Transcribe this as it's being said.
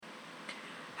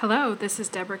Hello, this is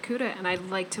Deborah Kuda, and I'd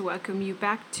like to welcome you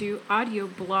back to audio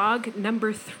blog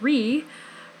number 3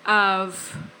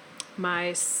 of my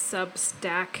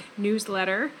Substack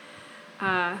newsletter.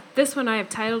 This one I have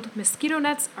titled, Mosquito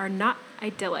Nets Are Not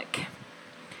Idyllic.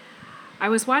 I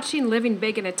was watching Living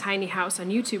Big in a Tiny House on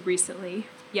YouTube recently.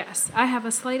 Yes, I have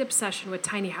a slight obsession with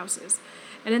tiny houses.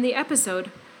 And in the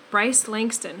episode, Bryce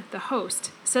Langston, the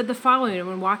host, said the following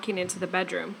when walking into the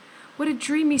bedroom. What a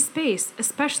dreamy space,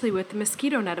 especially with the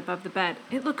mosquito net above the bed.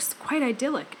 It looks quite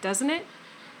idyllic, doesn't it?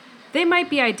 They might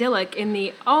be idyllic in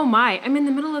the, oh my, I'm in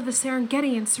the middle of the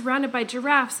Serengeti and surrounded by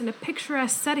giraffes in a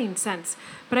picturesque setting sense,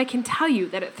 but I can tell you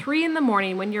that at 3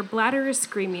 a.m, when your bladder is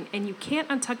screaming and you can't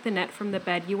untuck the net from the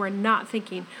bed, you are not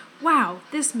thinking, wow,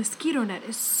 this mosquito net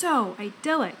is so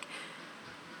idyllic.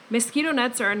 Mosquito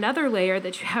nets are another layer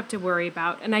that you have to worry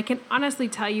about, and I can honestly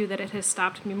tell you that it has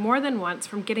stopped me more than once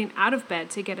from getting out of bed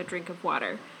to get a drink of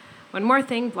water. One more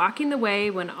thing blocking the way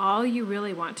when all you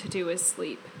really want to do is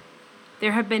sleep.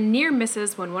 There have been near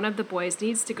misses when one of the boys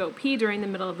needs to go pee during the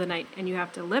middle of the night, and you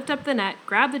have to lift up the net,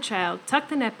 grab the child, tuck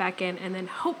the net back in, and then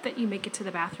hope that you make it to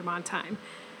the bathroom on time.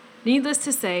 Needless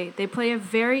to say, they play a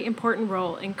very important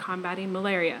role in combating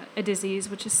malaria, a disease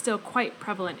which is still quite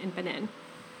prevalent in Benin.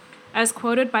 As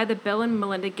quoted by the Bill and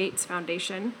Melinda Gates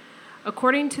Foundation,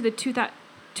 according to the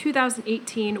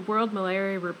 2018 World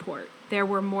Malaria Report, there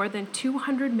were more than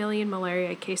 200 million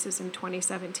malaria cases in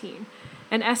 2017.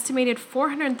 An estimated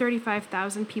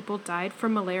 435,000 people died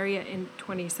from malaria in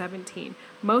 2017,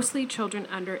 mostly children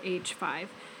under age 5,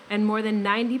 and more than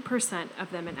 90%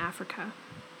 of them in Africa.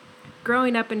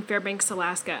 Growing up in Fairbanks,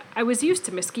 Alaska, I was used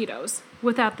to mosquitoes,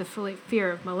 without the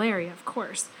fear of malaria, of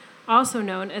course, also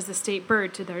known as the state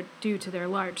bird due to their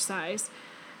large size.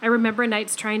 I remember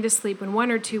nights trying to sleep when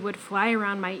one or two would fly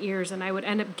around my ears and I would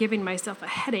end up giving myself a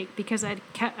headache because I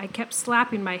kept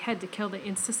slapping my head to kill the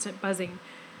insistent buzzing.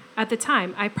 At the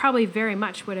time, I probably very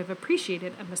much would have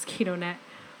appreciated a mosquito net.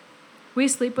 We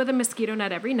sleep with a mosquito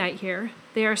net every night here.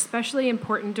 They are especially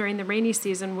important during the rainy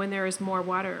season when there is more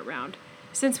water around.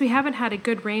 Since we haven't had a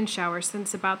good rain shower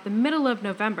since about the middle of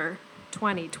November,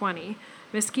 2020,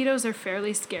 mosquitoes are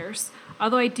fairly scarce,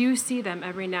 although I do see them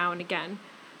every now and again.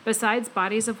 Besides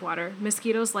bodies of water,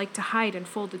 mosquitoes like to hide in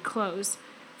folded clothes.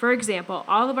 For example,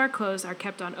 all of our clothes are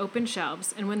kept on open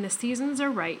shelves, and when the seasons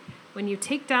are right, when you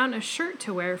take down a shirt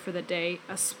to wear for the day,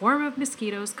 a swarm of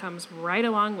mosquitoes comes right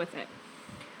along with it.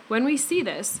 When we see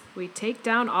this, we take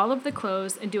down all of the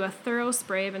clothes and do a thorough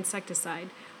spray of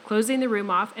insecticide, closing the room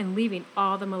off and leaving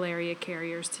all the malaria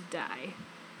carriers to die.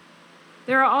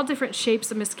 There are all different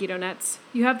shapes of mosquito nets.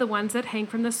 You have the ones that hang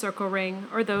from the circle ring,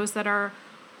 or those that are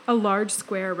a large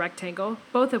square rectangle,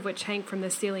 both of which hang from the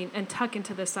ceiling and tuck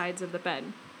into the sides of the bed.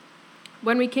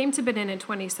 When we came to Benin in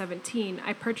 2017,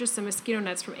 I purchased some mosquito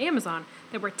nets from Amazon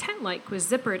that were tent-like with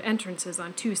zippered entrances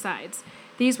on 2 sides.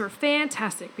 These were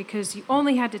fantastic because you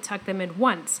only had to tuck them in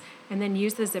once and then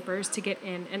use the zippers to get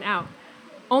in and out.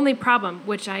 Only problem,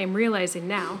 which I am realizing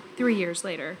now, 3 years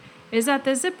later, is that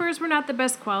the zippers were not the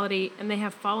best quality and they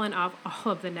have fallen off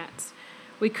all of the nets.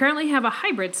 We currently have a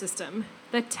hybrid system,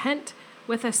 the tent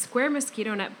with a square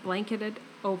mosquito net blanketed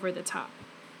over the top.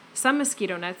 Some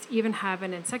mosquito nets even have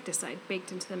an insecticide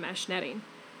baked into the mesh netting.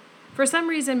 For some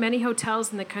reason, many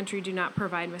hotels in the country do not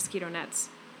provide mosquito nets.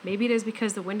 Maybe it is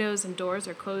because the windows and doors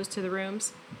are closed to the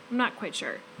rooms. I'm not quite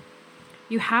sure.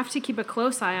 You have to keep a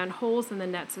close eye on holes in the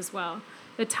nets as well.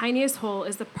 The tiniest hole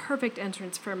is the perfect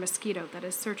entrance for a mosquito that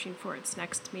is searching for its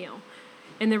next meal.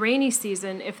 In the rainy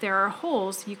season, if there are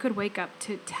holes, you could wake up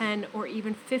to 10 or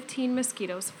even 15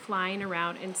 mosquitoes flying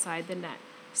around inside the net,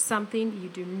 something you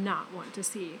do not want to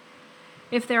see.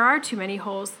 If there are too many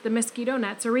holes, the mosquito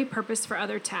nets are repurposed for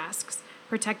other tasks,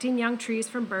 protecting young trees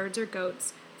from birds or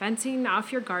goats, fencing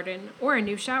off your garden, or a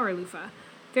new shower loofah.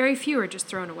 Very few are just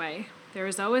thrown away. There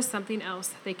is always something else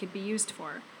that they could be used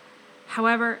for.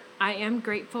 However, I am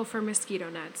grateful for mosquito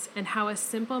nets and how a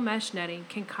simple mesh netting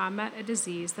can combat a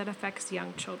disease that affects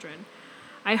young children.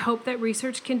 I hope that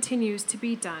research continues to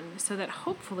be done so that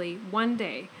hopefully one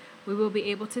day we will be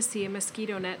able to see a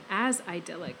mosquito net as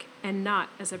idyllic and not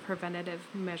as a preventative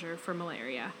measure for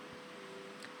malaria.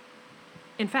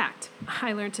 In fact,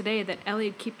 I learned today that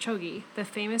Eliud Kipchoge, the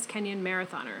famous Kenyan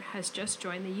marathoner, has just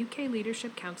joined the UK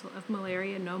Leadership Council of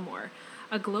Malaria No More,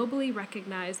 a globally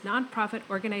recognized nonprofit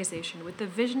organization with the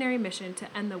visionary mission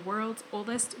to end the world's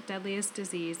oldest, deadliest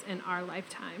disease in our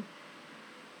lifetime.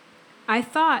 I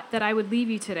thought that I would leave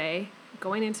you today,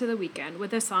 going into the weekend,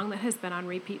 with a song that has been on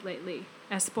repeat lately,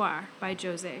 Espoir by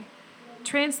Jose.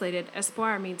 Translated,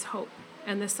 espoir means hope,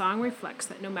 and the song reflects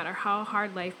that no matter how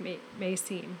hard life may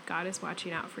seem, God is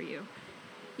watching out for you.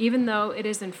 Even though it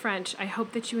is in French, I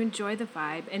hope that you enjoy the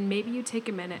vibe and maybe you take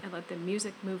a minute and let the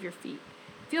music move your feet.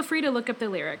 Feel free to look up the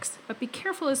lyrics, but be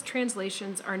careful as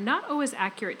translations are not always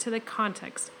accurate to the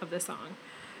context of the song.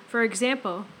 For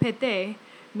example, péter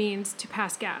means to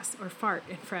pass gas or fart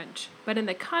in French, but in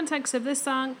the context of this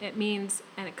song, it means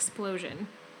an explosion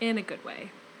in a good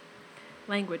way.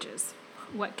 Languages.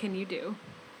 What can you do?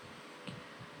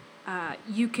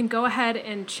 You can go ahead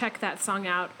and check that song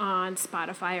out on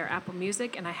Spotify or Apple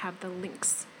Music, and I have the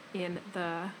links in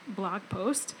the blog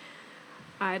post.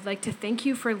 I'd like to thank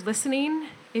you for listening.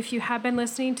 If you have been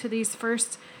listening to these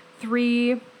first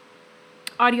 3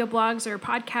 audio blogs or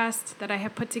podcasts that I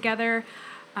have put together,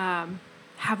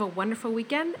 have a wonderful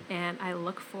weekend, and I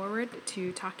look forward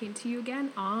to talking to you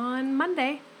again on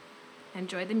Monday.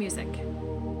 Enjoy the music.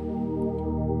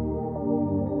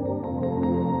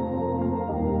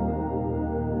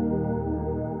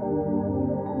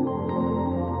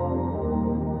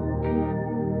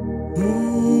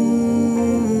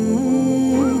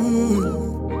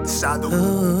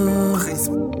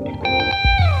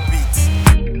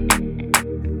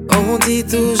 On dit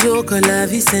toujours que la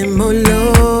vie c'est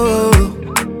mollo,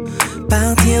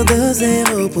 partir de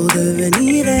zéro pour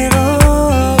devenir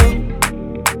héros.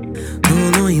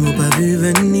 Non, ils m'ont pas vu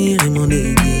venir, ils m'ont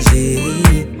négligé.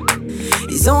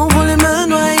 Ils ont voulu me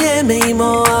noyer, mais ils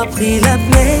m'ont appris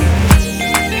l'appeler.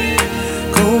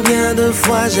 Combien de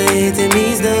fois j'ai été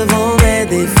mise devant mes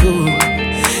défauts,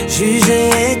 jugée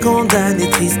et condamnée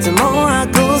tristement à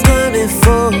cause de mes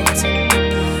fautes.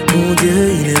 Mon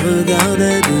Dieu, il les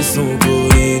regardait de son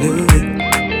côté.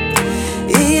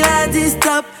 Il a dit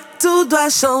stop, tout doit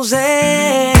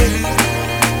changer.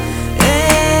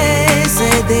 Et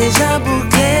c'est déjà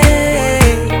bouclé.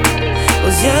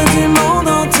 Aux yeux du monde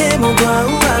entier, mon doigt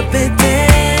a pété.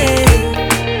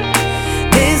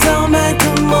 Désormais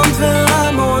tout le monde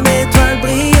verra mon étoile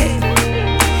briller.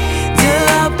 Dieu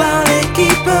a parlé, qui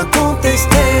peut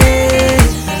contester?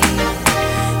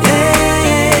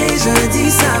 Jeudi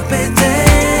ça pétait.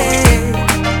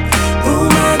 Pour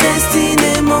ma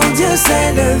destinée, mon Dieu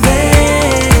s'est levé.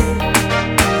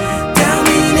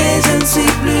 Terminé, je ne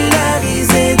suis plus la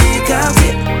risée du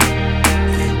quartier.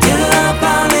 Dieu a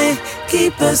parlé, qui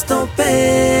peut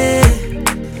stopper?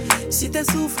 Si tes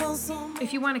souffrances sont...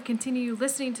 If you want to continue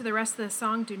listening to the rest of the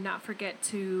song, do not forget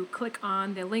to click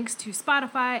on the links to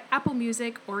Spotify, Apple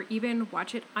Music, or even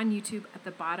watch it on YouTube at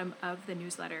the bottom of the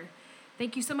newsletter.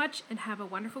 Thank you so much and have a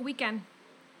wonderful weekend.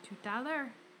 Tout à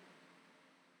l'heure.